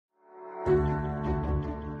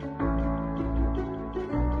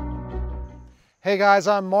Hey guys,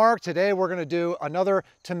 I'm Mark. Today we're going to do another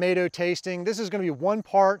tomato tasting. This is going to be one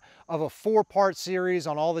part of a 4-part series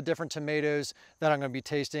on all the different tomatoes that I'm going to be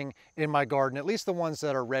tasting in my garden, at least the ones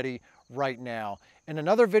that are ready right now. In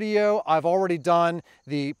another video, I've already done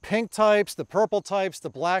the pink types, the purple types, the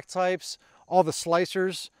black types, all the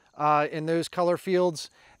slicers in those color fields.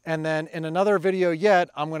 And then in another video yet,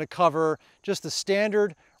 I'm going to cover just the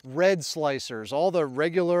standard red slicers, all the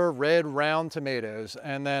regular red round tomatoes.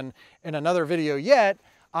 And then in another video yet,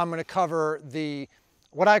 I'm going to cover the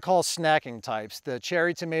what I call snacking types, the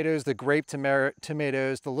cherry tomatoes, the grape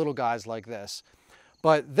tomatoes, the little guys like this.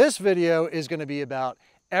 But this video is going to be about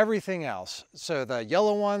everything else. So the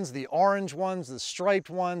yellow ones, the orange ones, the striped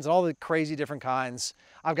ones, all the crazy different kinds.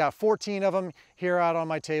 I've got 14 of them here out on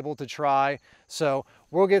my table to try. So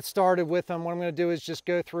we'll get started with them. What I'm going to do is just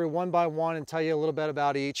go through one by one and tell you a little bit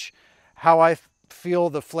about each, how I feel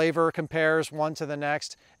the flavor compares one to the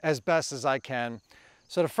next as best as I can.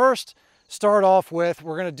 So to first start off with,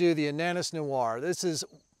 we're going to do the Ananas Noire. This is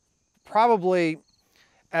probably,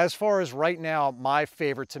 as far as right now, my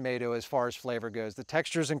favorite tomato as far as flavor goes. The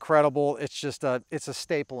texture is incredible. It's just it's a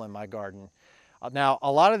staple in my garden. Now,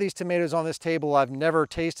 a lot of these tomatoes on this table I've never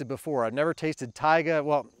tasted before. I've never tasted Taiga.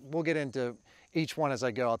 Well, we'll get into each one as I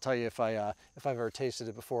go. I'll tell you if I've ever tasted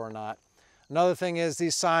it before or not. Another thing is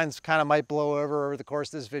these signs kind of might blow over the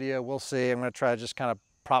course of this video. We'll see. I'm going to try to just kind of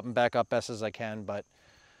prop them back up best as I can, but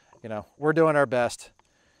you know, we're doing our best.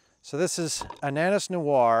 So this is Ananas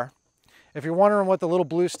Noire. If you're wondering what the little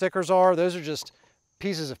blue stickers are, those are just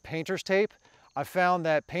pieces of painter's tape. I found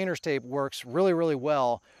that painter's tape works really, really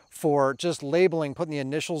well for just labeling, putting the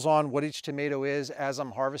initials on what each tomato is as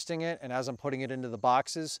I'm harvesting it and as I'm putting it into the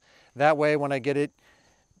boxes. That way, when I get it,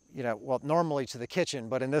 you know, well, normally to the kitchen,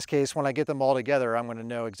 but in this case, when I get them all together, I'm going to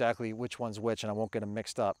know exactly which one's which and I won't get them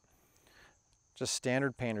mixed up. Just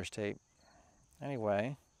standard painter's tape.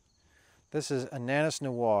 Anyway, this is Ananas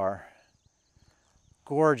Noire.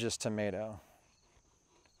 Gorgeous tomato.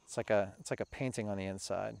 It's like a painting on the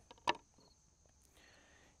inside.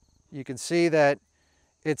 You can see that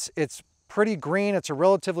it's pretty green. It's a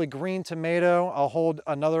relatively green tomato. I'll hold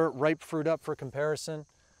another ripe fruit up for comparison.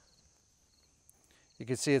 You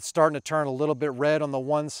can see it's starting to turn a little bit red on the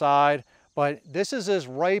one side, but this is as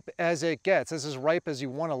ripe as it gets. This is ripe as you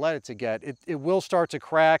want to let it to get. It will start to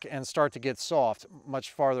crack and start to get soft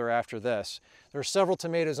much farther after this. There are several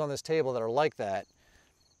tomatoes on this table that are like that.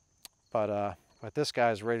 But this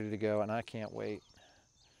guy's ready to go and I can't wait.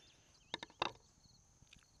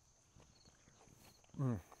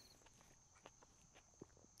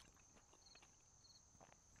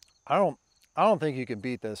 I don't think you can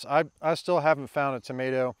beat this. I still haven't found a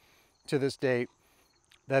tomato to this date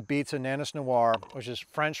that beats Ananas Noire, which is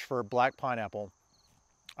French for black pineapple.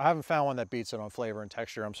 I haven't found one that beats it on flavor and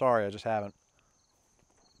texture. I'm sorry, I just haven't.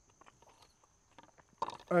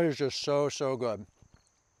 It is just so, so good.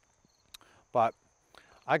 But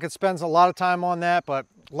I could spend a lot of time on that, but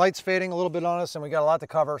light's fading a little bit on us and we got a lot to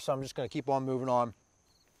cover, so I'm just going to keep on moving on.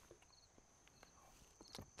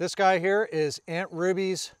 This guy here is Aunt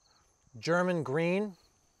Ruby's German Green.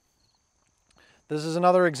 This is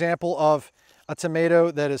another example of a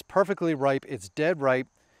tomato that is perfectly ripe. It's dead ripe.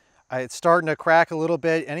 It's starting to crack a little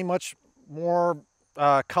bit. Any much more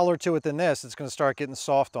color to it than this, it's going to start getting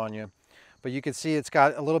soft on you. But you can see it's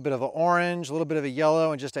got a little bit of an orange, a little bit of a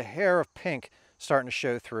yellow, and just a hair of pink starting to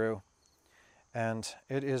show through. And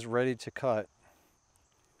it is ready to cut.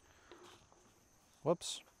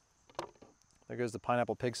 Whoops. There goes the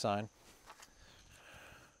pineapple pig sign.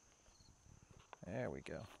 There we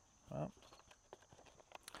go. Well,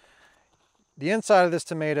 the inside of this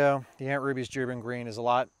tomato, the Aunt Ruby's German Green, is a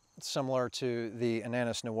lot similar to the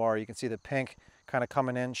Ananas Noire. You can see the pink kind of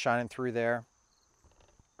coming in, shining through there.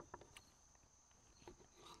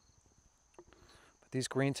 These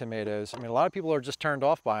green tomatoes, I mean, a lot of people are just turned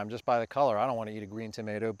off by them just by the color. I don't want to eat a green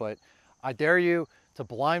tomato, but I dare you to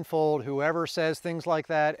blindfold whoever says things like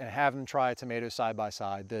that and have them try a tomato side by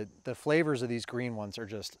side. The flavors of these green ones are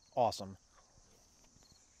just awesome.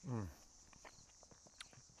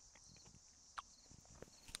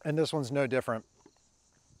 And this one's no different.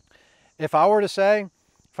 If I were to say,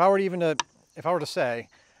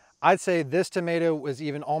 I'd say this tomato was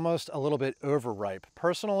even almost a little bit overripe.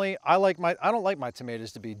 Personally, I don't like my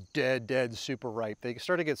tomatoes to be dead super ripe. They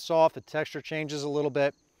start to get soft, the texture changes a little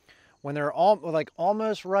bit. When they're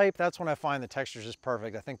almost ripe, that's when I find the texture is just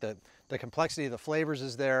perfect. I think that the complexity of the flavors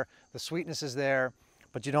is there, the sweetness is there,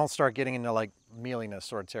 but you don't start getting into like mealiness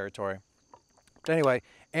sort of territory. But anyway,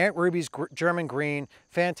 Aunt Ruby's German Green,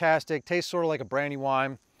 fantastic. Tastes sort of like a brandy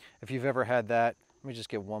wine, if you've ever had that. Let me just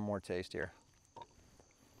get one more taste here.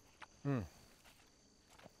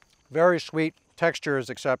 Very sweet. Texture is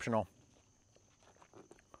exceptional.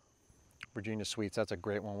 Virginia Sweets, that's a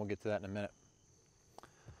great one. We'll get to that in a minute.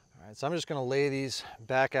 All right, so I'm just going to lay these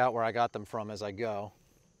back out where I got them from as I go.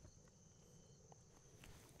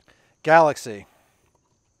 Galaxy.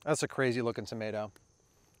 That's a crazy looking tomato.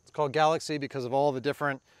 It's called Galaxy because of all the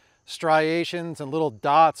different striations and little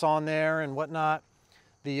dots on there and whatnot.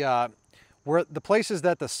 The places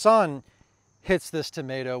that the sun hits this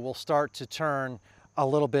tomato will start to turn a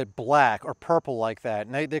little bit black or purple like that.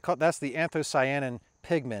 And that's the anthocyanin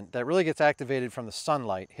pigment that really gets activated from the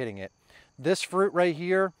sunlight hitting it. This fruit right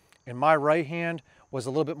here in my right hand was a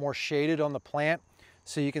little bit more shaded on the plant.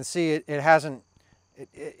 So you can see it hasn't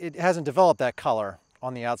developed that color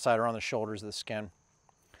on the outside or on the shoulders of the skin.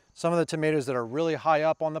 Some of the tomatoes that are really high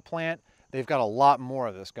up on the plant, they've got a lot more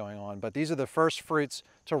of this going on, but these are the first fruits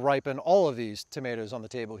to ripen. All of these tomatoes on the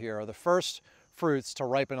table here are the first fruits to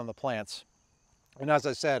ripen on the plants. And as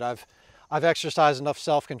I said, I've exercised enough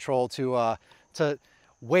self-control to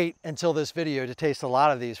wait until this video to taste a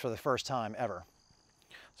lot of these for the first time ever.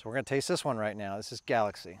 So we're gonna taste this one right now. This is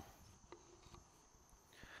Galaxy.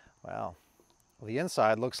 Wow. Well, the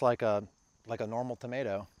inside looks like a normal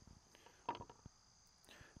tomato.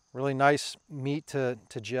 Really nice meat to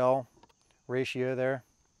gel ratio there.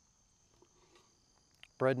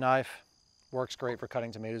 Bread knife works great for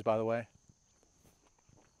cutting tomatoes, by the way.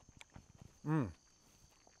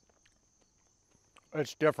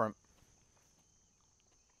 It's different.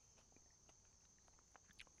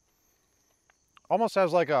 Almost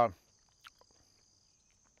has like a,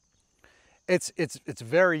 it's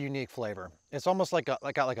very unique flavor. It's almost like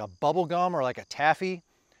a bubble gum or like a taffy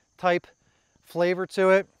type flavor to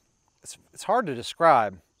it. It's hard to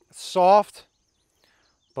describe. It's soft,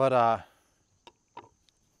 but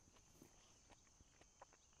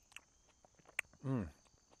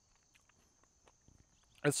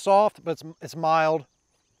it's soft, but it's mild.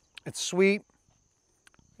 It's sweet.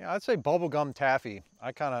 Yeah, I'd say bubblegum taffy.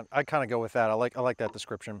 I kind of go with that. I like that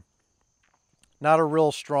description. Not a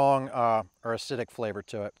real strong or acidic flavor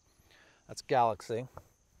to it. That's Galaxy.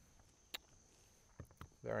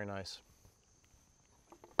 Very nice.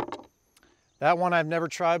 That one I've never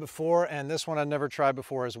tried before, and this one I've never tried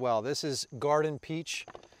before as well. This is Garden Peach,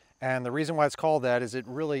 and the reason why it's called that is it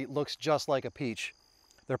really looks just like a peach.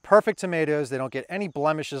 They're perfect tomatoes. They don't get any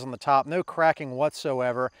blemishes on the top, no cracking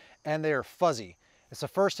whatsoever, and they are fuzzy. It's the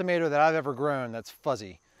first tomato that I've ever grown that's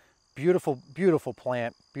fuzzy. Beautiful, beautiful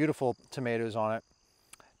plant, beautiful tomatoes on it.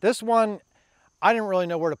 This one, I didn't really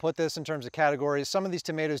know where to put this in terms of categories. Some of these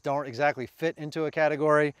tomatoes don't exactly fit into a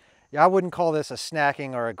category. Yeah, I wouldn't call this a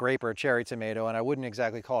snacking or a grape or a cherry tomato, and I wouldn't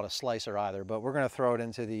exactly call it a slicer either, but we're gonna throw it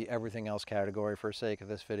into the everything else category for sake of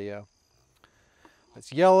this video.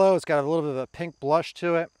 It's yellow, it's got a little bit of a pink blush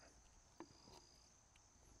to it.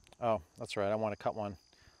 Oh, that's right, I wanna cut one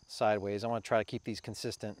sideways. I wanna try to keep these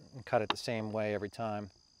consistent and cut it the same way every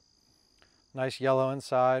time. Nice yellow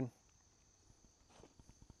inside.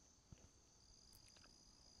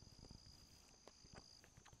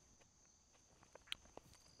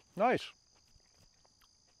 Nice.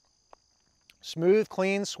 Smooth,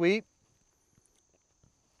 clean, sweet.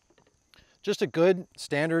 Just a good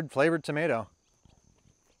standard flavored tomato.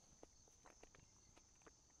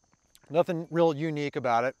 Nothing real unique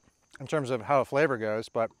about it in terms of how a flavor goes,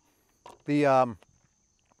 but the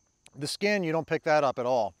skin, you don't pick that up at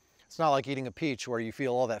all. It's not like eating a peach where you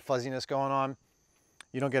feel all that fuzziness going on.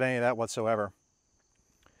 You don't get any of that whatsoever.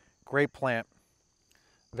 Great plant.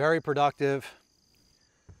 Very productive.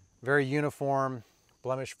 Very uniform,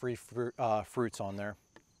 blemish-free fruits on there.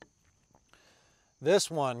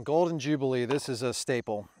 This one, Golden Jubilee, this is a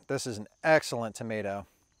staple. This is an excellent tomato.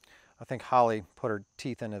 I think Holly put her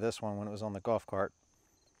teeth into this one when it was on the golf cart.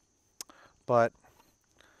 But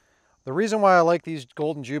the reason why I like these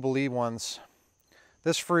Golden Jubilee ones,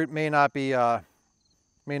 this fruit may not be a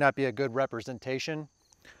good representation,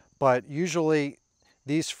 but usually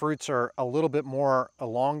these fruits are a little bit more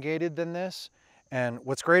elongated than this. And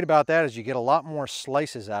what's great about that is you get a lot more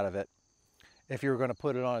slices out of it. If you were going to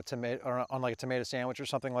put it on a tomato, or on like a tomato sandwich or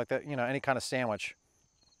something like that, you know, any kind of sandwich.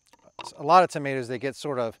 A lot of tomatoes, they get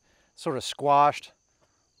sort of squashed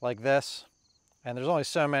like this, and there's only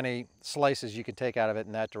so many slices you can take out of it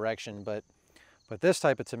in that direction. But this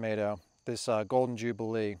type of tomato, this Golden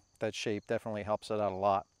Jubilee, that shape definitely helps it out a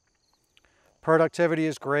lot. Productivity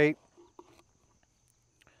is great.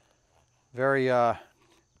 Very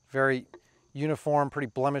uniform, pretty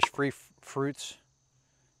blemish-free fruits.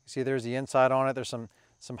 You see there's the inside on it. There's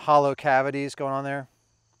some hollow cavities going on there.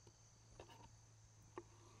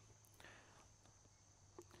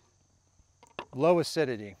 Low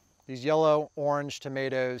acidity. These yellow orange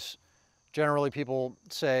tomatoes generally people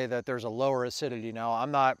say that there's a lower acidity. Now,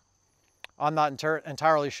 I'm not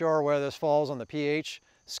entirely sure where this falls on the pH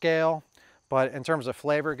scale, but in terms of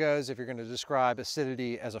flavor goes, if you're going to describe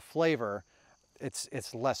acidity as a flavor,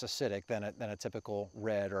 it's less acidic than a typical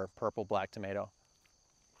red or purple black tomato.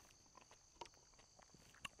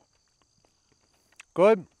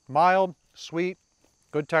 Good, mild, sweet,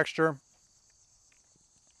 good texture.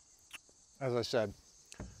 As I said,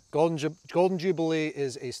 Golden Jubilee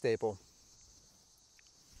is a staple.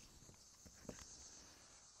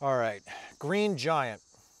 All right, Green Giant.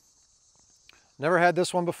 Never had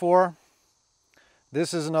this one before.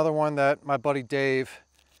 This is another one that my buddy Dave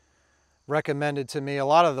recommended to me. A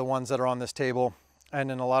lot of the ones that are on this table and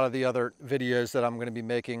in a lot of the other videos that I'm going to be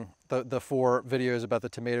making, the 4 videos about the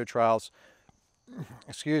tomato trials,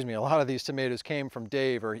 excuse me, a lot of these tomatoes came from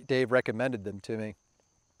Dave, or Dave recommended them to me.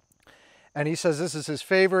 And he says this is his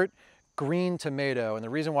favorite green tomato, and the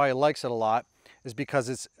reason why he likes it a lot is because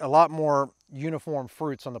it's a lot more uniform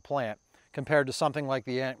fruits on the plant compared to something like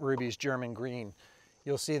the Aunt Ruby's German Green.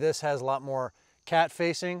 You'll see this has a lot more cat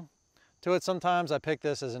facing to it sometimes. I picked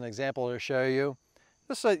this as an example to show you.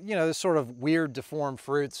 This, you know, this sort of weird deformed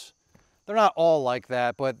fruits. They're not all like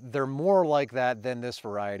that, but they're more like that than this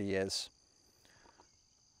variety is.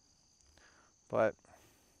 But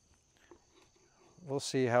we'll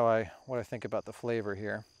see what I think about the flavor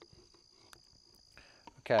here.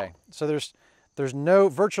 Okay, so there's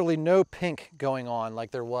virtually no pink going on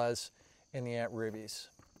like there was in the Aunt Ruby's.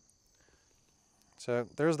 So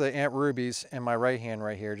there's the Aunt Ruby's in my right hand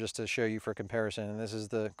right here, just to show you for comparison, and this is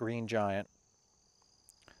the Green Giant.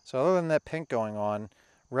 So other than that pink going on,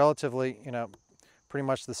 relatively, you know, pretty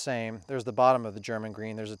much the same. There's the bottom of the German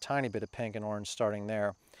Green. There's a tiny bit of pink and orange starting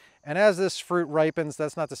there. And as this fruit ripens,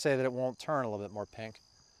 that's not to say that it won't turn a little bit more pink,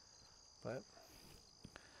 but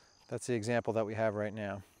that's the example that we have right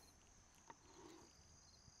now.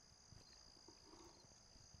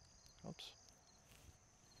 Oops.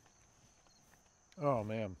 Oh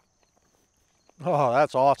man. Oh,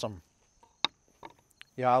 that's awesome.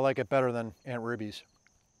 Yeah, I like it better than Aunt Ruby's.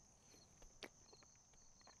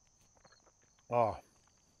 Oh.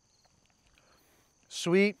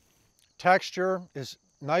 Sweet, texture is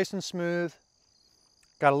nice and smooth.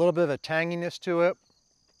 Got a little bit of a tanginess to it,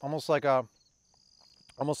 almost like a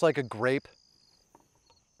grape.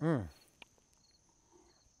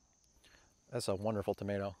 That's a wonderful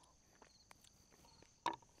tomato.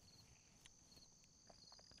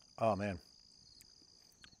 Oh man.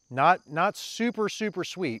 Not super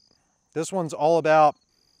sweet. This one's all about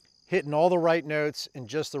hitting all the right notes in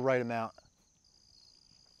just the right amount.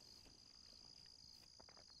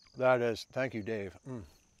 That is, thank you, Dave.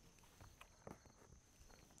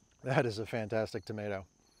 That is a fantastic tomato.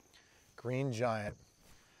 Green Giant.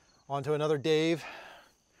 On to another Dave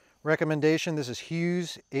recommendation. This is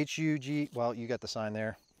Hugh's, H-U-G, well, you got the sign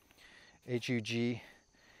there. H-U-G-H-S.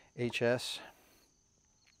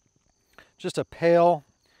 Just a pale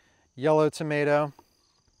yellow tomato.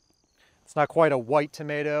 It's not quite a white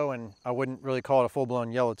tomato, and I wouldn't really call it a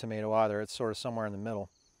full-blown yellow tomato either. It's sort of somewhere in the middle.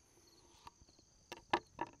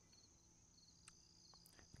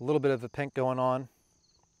 A little bit of the pink going on.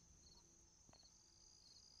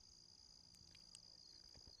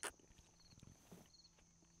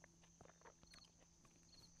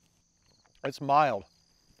 It's mild.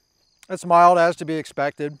 It's mild as to be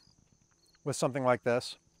expected with something like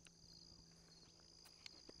this.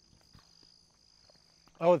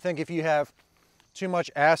 I would think if you have too much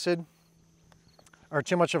acid or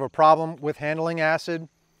too much of a problem with handling acid,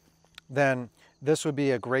 then this would be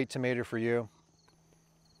a great tomato for you.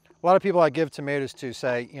 A lot of people I give tomatoes to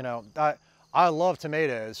say, you know, I love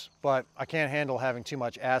tomatoes, but I can't handle having too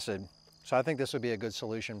much acid. So I think this would be a good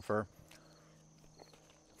solution for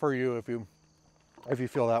you if you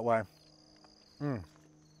feel that way.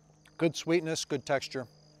 Good sweetness, good texture.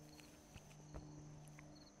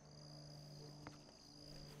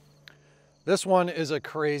 This one is a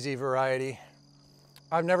crazy variety.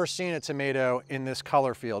 I've never seen a tomato in this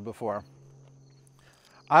color field before.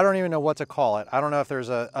 I don't even know what to call it. I don't know if there's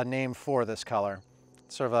a name for this color.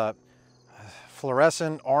 It's sort of a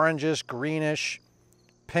fluorescent, orangish, greenish,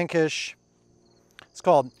 pinkish. It's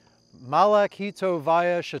called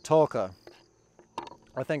Malakhitovaya Shkatulka.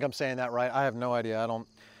 I think I'm saying that right. I have no idea. I don't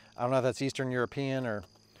know if that's Eastern European or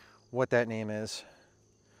what that name is.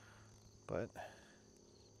 But,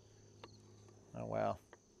 oh wow.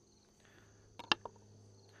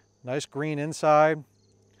 Nice green inside.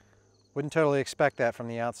 Wouldn't totally expect that from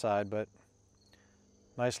the outside, but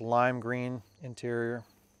nice lime green interior.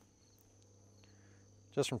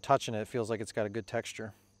 Just from touching it, it feels like it's got a good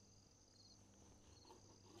texture.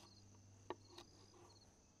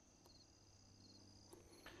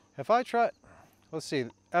 Have I tried, let's see,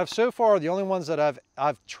 so far the only ones that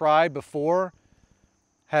I've tried before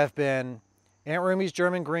have been Aunt Rumy's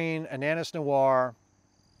German Green, Ananas Noire,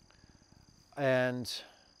 and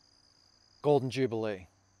Golden Jubilee.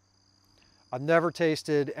 I've never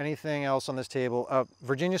tasted anything else on this table.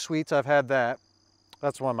 Virginia Sweets, I've had that.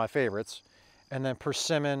 That's one of my favorites. And then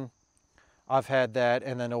Persimmon, I've had that.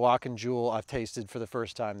 And then Oaxacan Jewel, I've tasted for the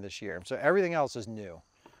first time this year. So everything else is new.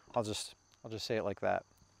 I'll just say it like that.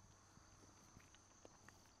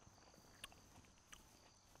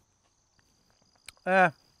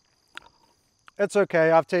 It's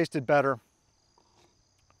okay. I've tasted better.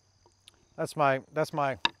 That's my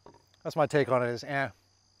take on it. Is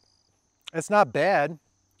it's not bad.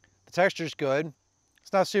 The texture's good.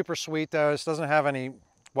 It's not super sweet though. It doesn't have any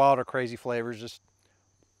wild or crazy flavors. Just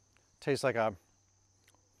tastes like a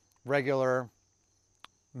regular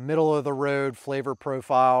middle of the road flavor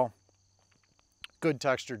profile. Good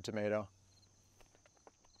textured tomato.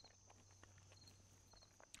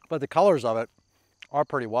 But the colors of it are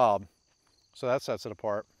pretty wild. So that sets it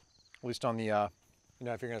apart. At least on the, you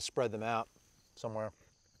know, if you're gonna spread them out somewhere.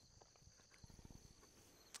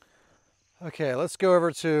 Okay, let's go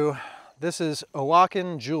over to, this is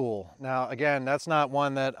Oaxacan Jewel. Now, again, that's not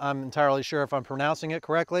one that I'm entirely sure if I'm pronouncing it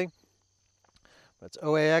correctly, but it's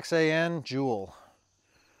Oaxan Jewel.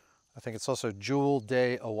 I think it's also Jewel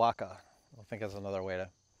de Oaxaca. I think that's another way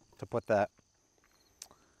to put that.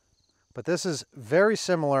 But this is very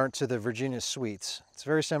similar to the Virginia Sweets. It's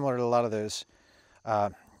very similar to a lot of those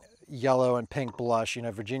yellow and pink blush, you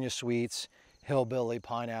know, Virginia Sweets, Hillbilly,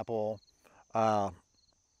 Pineapple, oh,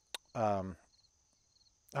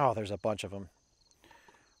 there's a bunch of them.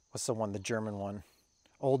 What's the one, the German one?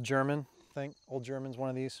 Old German, I think. Old German's one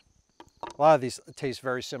of these. A lot of these taste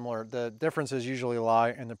very similar. The differences usually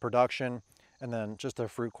lie in the production and then just the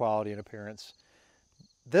fruit quality and appearance.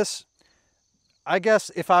 This, I guess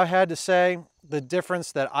if I had to say, the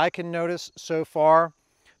difference that I can notice so far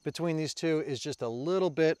between these two is just a little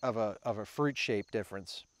bit of a fruit shape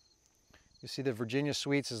difference. You see the Virginia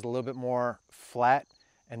Sweets is a little bit more flat,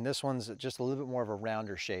 and this one's just a little bit more of a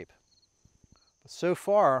rounder shape. But so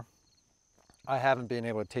far, I haven't been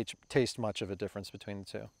able to taste much of a difference between the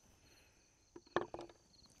two.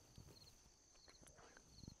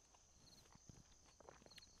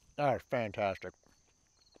 That is fantastic.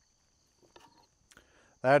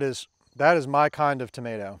 That is my kind of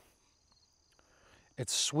tomato.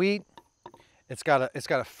 It's sweet. It's got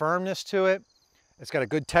a firmness to it. It's got a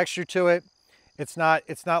good texture to it. It's not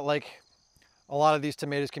like a lot of these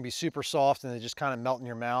tomatoes can be super soft and they just kind of melt in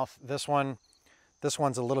your mouth. This one's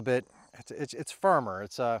a little bit, it's firmer.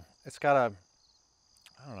 It's got a,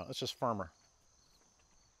 I don't know, it's just firmer.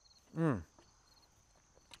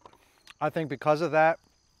 I think because of that,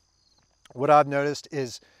 what I've noticed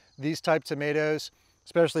is these type tomatoes,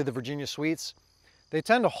 especially the Virginia Sweets, they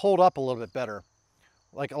tend to hold up a little bit better.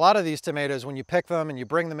 Like a lot of these tomatoes, when you pick them and you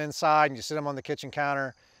bring them inside and you sit them on the kitchen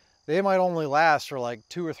counter, they might only last for like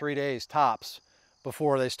 2 or 3 days tops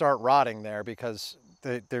before they start rotting there because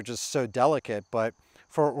they're just so delicate. But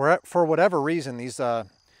for whatever reason, these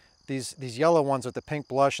yellow ones with the pink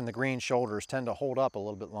blush and the green shoulders tend to hold up a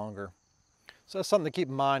little bit longer. So that's something to keep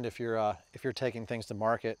in mind if you're taking things to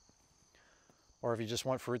market, or if you just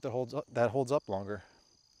want fruit that holds up longer.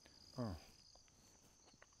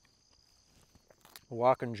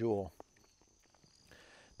 Oaxacan Jewel.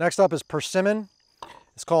 Next up is Persimmon.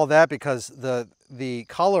 It's called that because the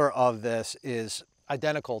color of this is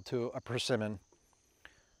identical to a Persimmon.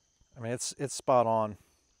 I mean, it's spot on.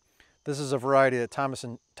 This is a variety that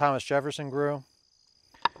Thomas Jefferson grew.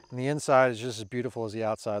 And the inside is just as beautiful as the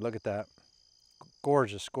outside. Look at that.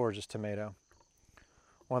 Gorgeous, gorgeous tomato.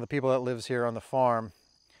 One of the people that lives here on the farm,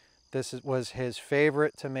 this was his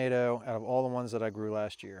favorite tomato out of all the ones that I grew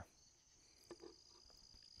last year.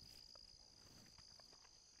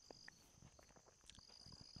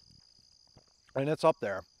 And it's up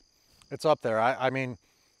there. It's up there. I mean,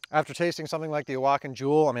 after tasting something like the Oaxacan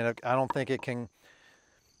Jewel, I mean, I don't think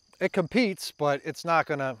it competes, but it's not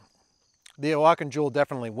gonna, the Oaxacan Jewel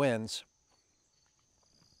definitely wins.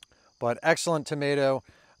 But excellent tomato.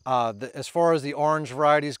 As far as the orange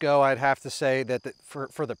varieties go, I'd have to say that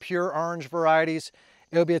for the pure orange varieties,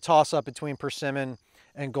 it would be a toss-up between Persimmon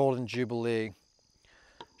and Golden Jubilee.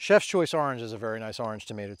 Chef's Choice Orange is a very nice orange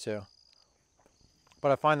tomato too.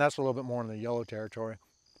 But I find that's a little bit more in the yellow territory.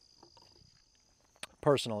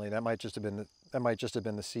 Personally, that might just have been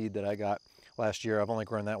the seed that I got last year. I've only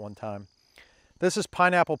grown that one time. This is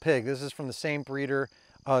Pineapple Pig. This is from the same breeder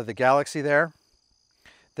of the Galaxy there.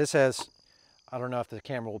 This has, I don't know if the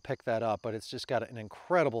camera will pick that up, but it's just got an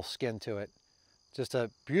incredible skin to it. Just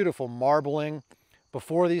a beautiful marbling.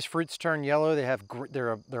 Before these fruits turn yellow,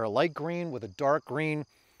 they're a light green with a dark green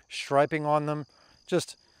striping on them.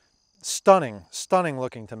 Just stunning, stunning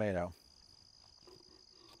looking tomato.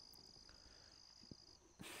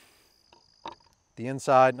 The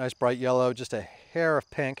inside, nice bright yellow, just a hair of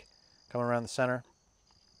pink coming around the center.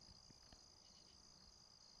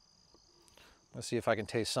 Let's see if I can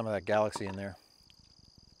taste some of that galaxy in there.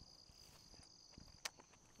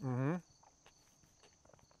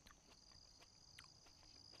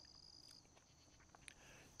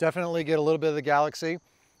 Definitely get a little bit of the galaxy.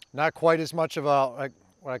 Not quite as much of a,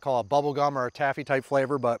 what I call a bubble gum or a taffy type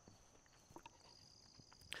flavor, but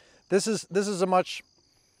this is a much,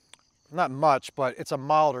 not much, but it's a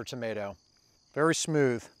milder tomato. Very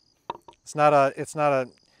smooth. It's not a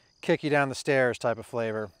kick you down the stairs type of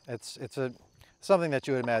flavor. It's something that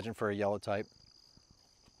you would imagine for a yellow type.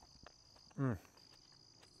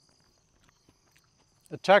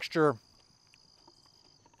 The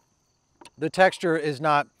texture is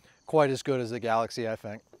not quite as good as the Galaxy, I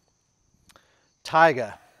think.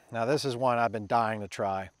 Taiga. Now this is one I've been dying to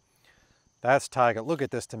try. That's Taiga. Look at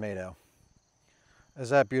this tomato. Is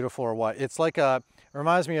that beautiful or what? It's like it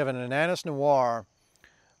reminds me of an Ananas Noire,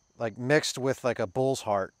 like mixed with like a bull's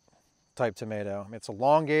heart type tomato. It's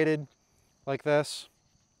elongated like this.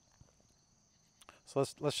 So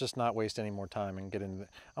let's just not waste any more time and get into it.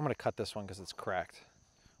 I'm going to cut this one because it's cracked.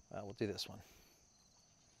 We'll do this one.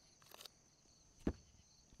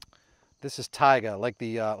 This is Taiga, like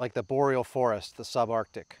the boreal forest, the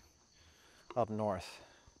subarctic up north.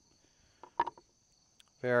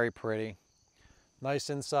 Very pretty.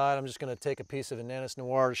 Nice inside. I'm just going to take a piece of Ananas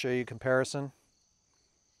Noire to show you comparison.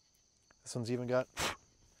 This one's even got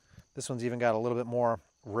a little bit more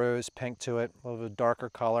rose pink to it, a little bit darker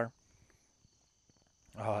color.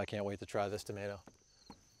 Oh, I can't wait to try this tomato.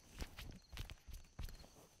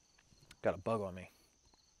 Got a bug on me.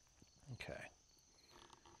 Okay.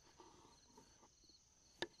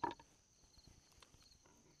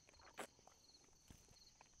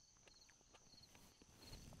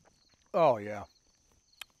 Oh yeah.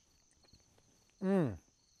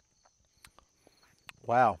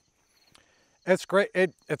 Wow. It's great.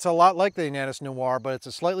 It's a lot like the Ananas Noire, but it's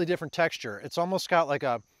a slightly different texture. It's almost got like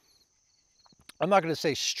a, I'm not going to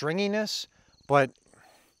say stringiness, but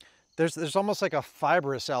there's almost like a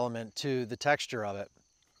fibrous element to the texture of it.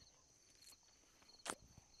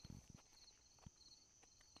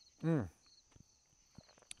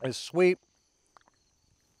 It's sweet.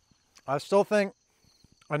 I still think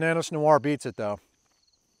Ananas Noire beats it though.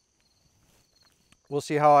 We'll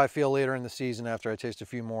see how I feel later in the season after I taste a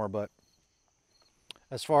few more, but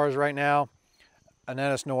as far as right now,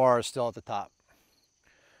 Ananas Noire is still at the top.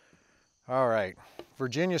 All right,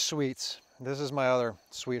 Virginia Sweets. This is my other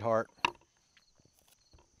sweetheart.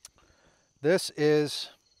 This is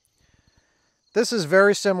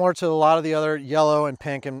very similar to a lot of the other yellow and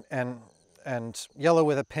pink and yellow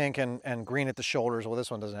with a pink and green at the shoulders. Well, this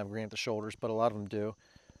one doesn't have green at the shoulders, but a lot of them do.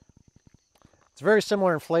 It's very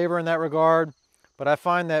similar in flavor in that regard, but I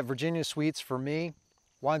find that Virginia Sweets for me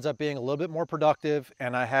winds up being a little bit more productive,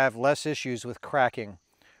 and I have less issues with cracking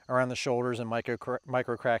around the shoulders and micro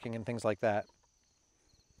cracking and things like that.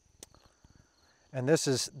 And this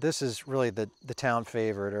is really the town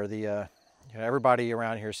favorite, or the everybody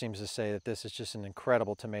around here seems to say that this is just an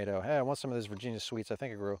incredible tomato. Hey, I want some of those Virginia Sweets. I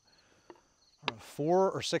think I grew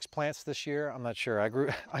 4 or 6 plants this year. I'm not sure. I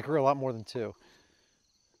grew a lot more than 2,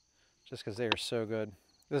 just because they are so good.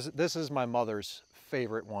 This is my mother's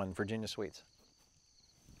favorite one, Virginia Sweets.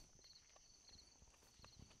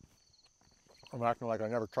 I'm acting like I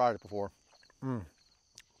never tried it before.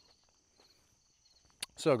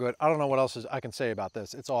 So good. I don't know what else I can say about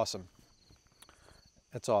this. It's awesome.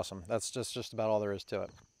 It's awesome. That's just about all there is to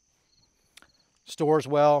it. Stores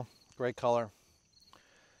well, great color.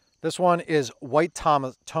 This one is white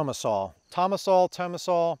Tomesol.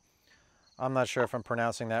 Tomesol. I'm not sure if I'm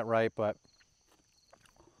pronouncing that right, but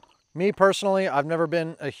me personally, I've never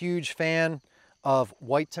been a huge fan of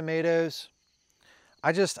white tomatoes.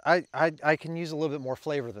 I can use a little bit more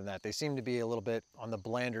flavor than that. They seem to be a little bit on the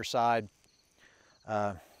blander side.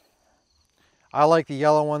 I like the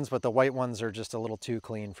yellow ones, but the white ones are just a little too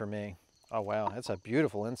clean for me. Oh wow, that's a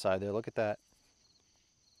beautiful inside there. Look at that.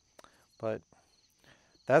 But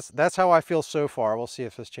that's how I feel so far. We'll see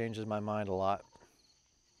if this changes my mind a lot.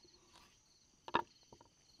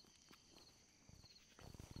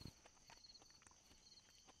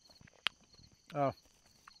 Oh,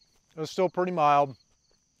 it's still pretty mild.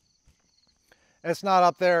 It's not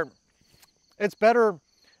up there. It's better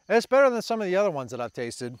than some of the other ones that I've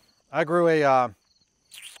tasted. I grew a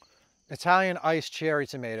Italian iced cherry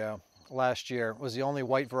tomato last year. It was the only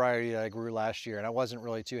white variety that I grew last year, and I wasn't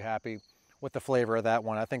really too happy with the flavor of that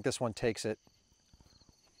one. I think this one takes it.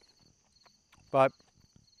 But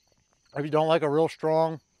if you don't like a real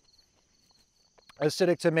strong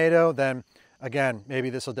acidic tomato, then again, maybe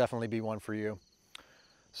this will definitely be one for you.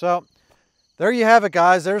 So there you have it,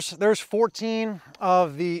 guys. There's 14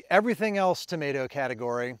 of the everything else tomato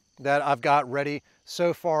category that I've got ready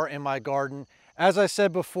so far in my garden. As I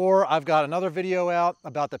said before, I've got another video out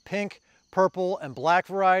about the pink, purple, and black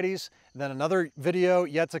varieties, then another video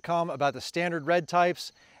yet to come about the standard red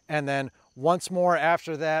types, and then once more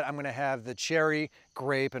after that, I'm gonna have the cherry,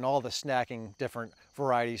 grape, and all the snacking different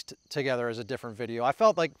varieties together as a different video. I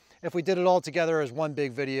felt like if we did it all together as one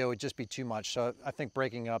big video, it'd just be too much. So I think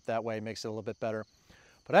breaking it up that way makes it a little bit better.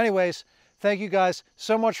 But anyways, thank you guys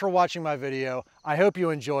so much for watching my video. I hope you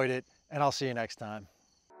enjoyed it, and I'll see you next time.